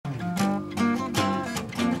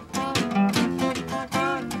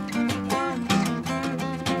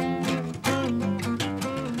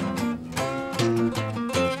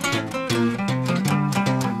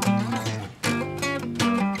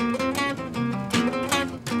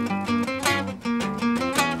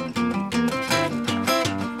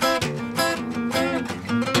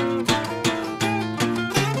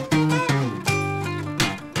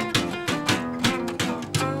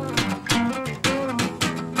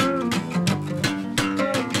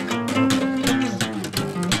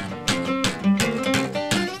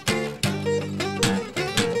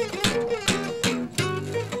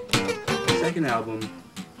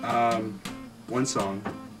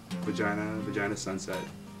Vagina Sunset,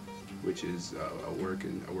 which is a work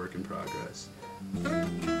in progress.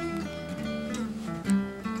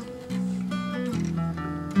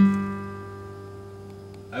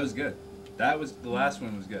 That was good. The last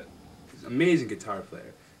one was good. He's an amazing guitar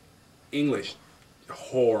player. English,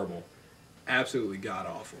 horrible. Absolutely god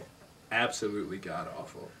awful. Absolutely god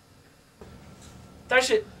awful. 但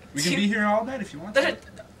是 We can be here all night if you want. 但是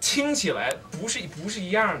听起来不是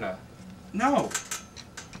一样的。No.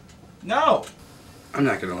 No. I'm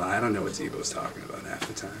not gonna lie, I don't know what Zibo's talking about half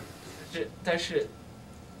the time. 但是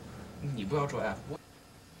你不要说 F，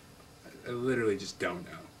 I literally just don't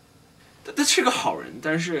know. 他是个好人，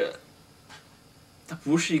但是他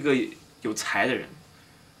不是一个有才的人。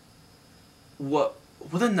我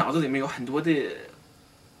的脑子里面有很多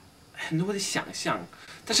的想象，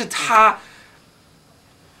但是他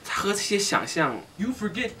和这些想象。You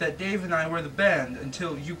forget that Dave and I were the band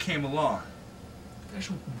until you came along. 但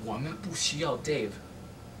是我们不需要 Dave，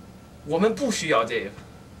 我们不需要 Dave。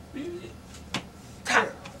他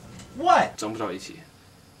What? 整不到一起，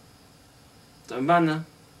怎么办呢？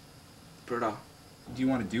不知道。Do you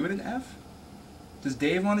want to do it in F? Does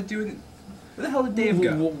Dave want to do it in... Where the hell did Dave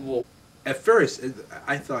go? At first,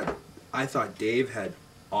 I thought Dave had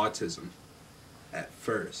autism. At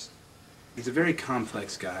first, he's a very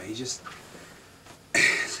complex guy. He's just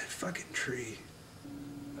it's a fucking tree.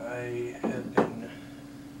 I have been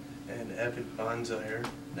an avid bonsaier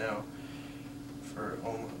now for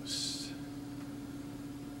almost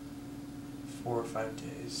 4 or 5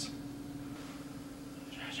 days.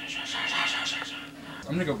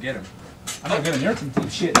 I'm gonna go get him. I'm not gonna nurse him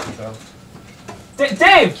shit, so...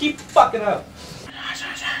 Dave, keep fucking up.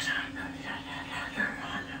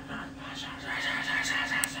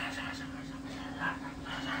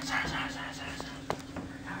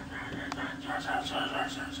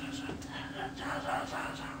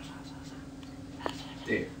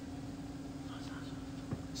 Dave.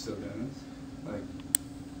 Still doing this? Like,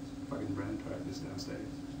 fucking Brennan practice downstairs.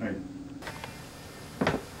 Alright.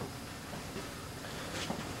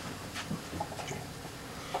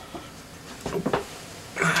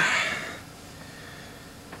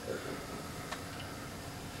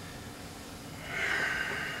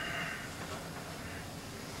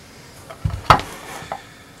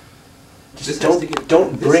 Just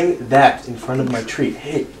don't bring that in front of my tree.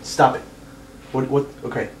 Hey, stop it. What?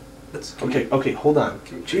 Okay. Okay, hold on.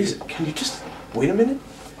 Jesus, can you just wait a minute?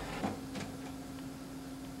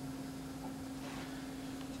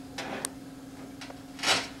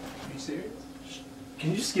 Are you serious?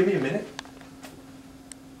 Can you just give me a minute?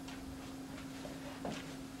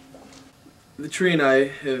 The tree and I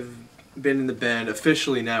have been in the band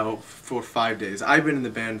officially now for 5 days. I've been in the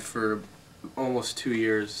band for almost 2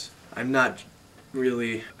 years. I'm not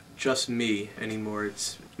really just me anymore.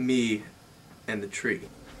 It's me and the tree.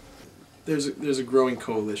 There's a growing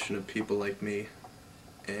coalition of people like me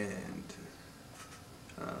and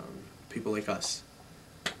people like us,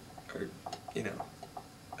 or you know,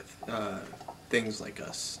 things like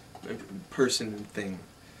us, person and thing.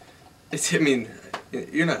 I mean,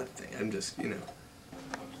 you're not a thing. I'm just, you know.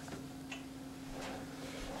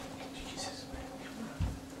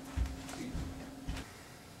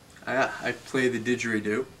 I play the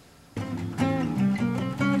didgeridoo.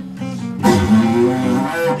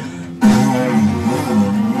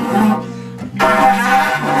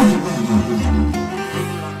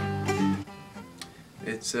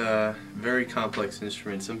 It's a very complex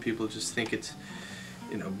instrument. Some people just think it's,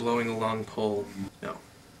 you know, blowing a long pole. No,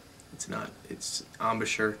 it's not. It's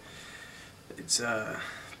embouchure. It's the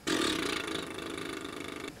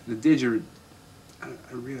didgeridoo. I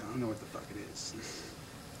don't know what the fuck it is.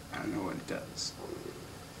 I don't know what it does.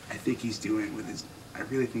 I think he's doing it with his. I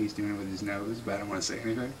really think he's doing it with his nose, but I don't want to say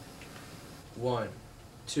anything. 1,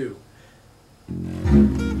 2.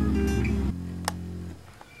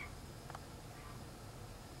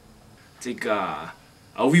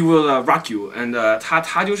 We will rock you, and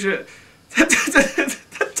他就是他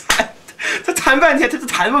弹半天，他就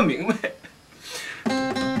弹不明白。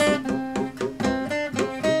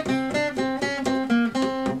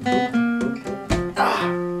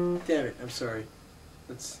Damn it, I'm sorry.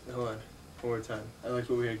 Let's, hold on, one more time. I like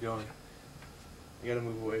what we had going. I gotta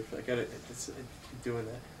move away from, I keep doing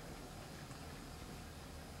that.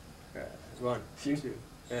 Alright, 1, 2,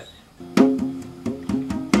 yeah.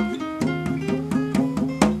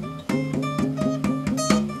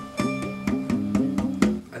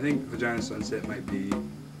 I think Vagina Sunset might be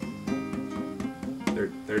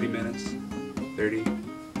 30 minutes, 30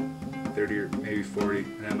 or maybe 40,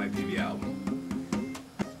 and that might be the album.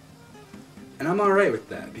 And I'm alright with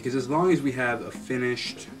that, because as long as we have a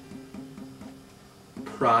finished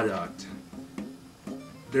product,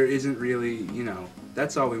 there isn't really, you know,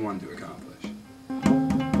 that's all we wanted to accomplish.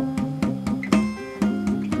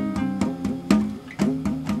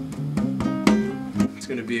 It's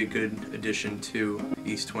going to be a good addition to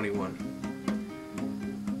East 21.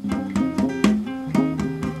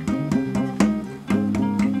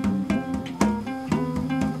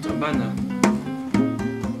怎么办呢？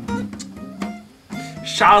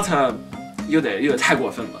沙特有点太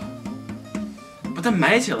过分了，把它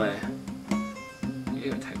埋起来也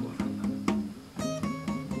有点太过分了。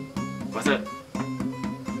把它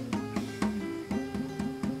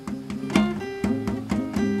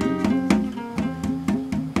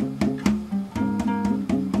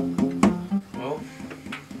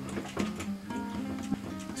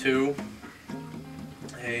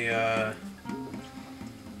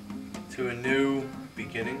to a new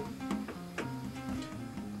beginning,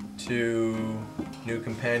 to new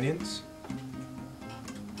companions,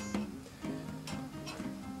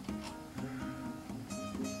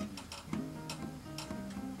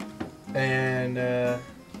 and to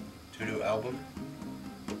a new album.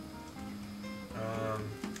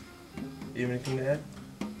 You have anything to add?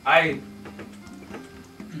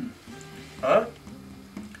 Huh?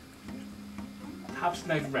 Hops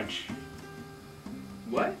knife wrench.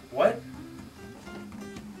 What? What?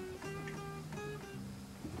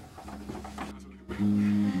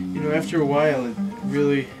 You know, after a while, it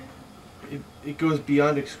really, it goes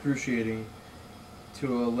beyond excruciating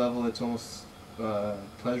to a level that's almost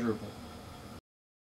pleasurable.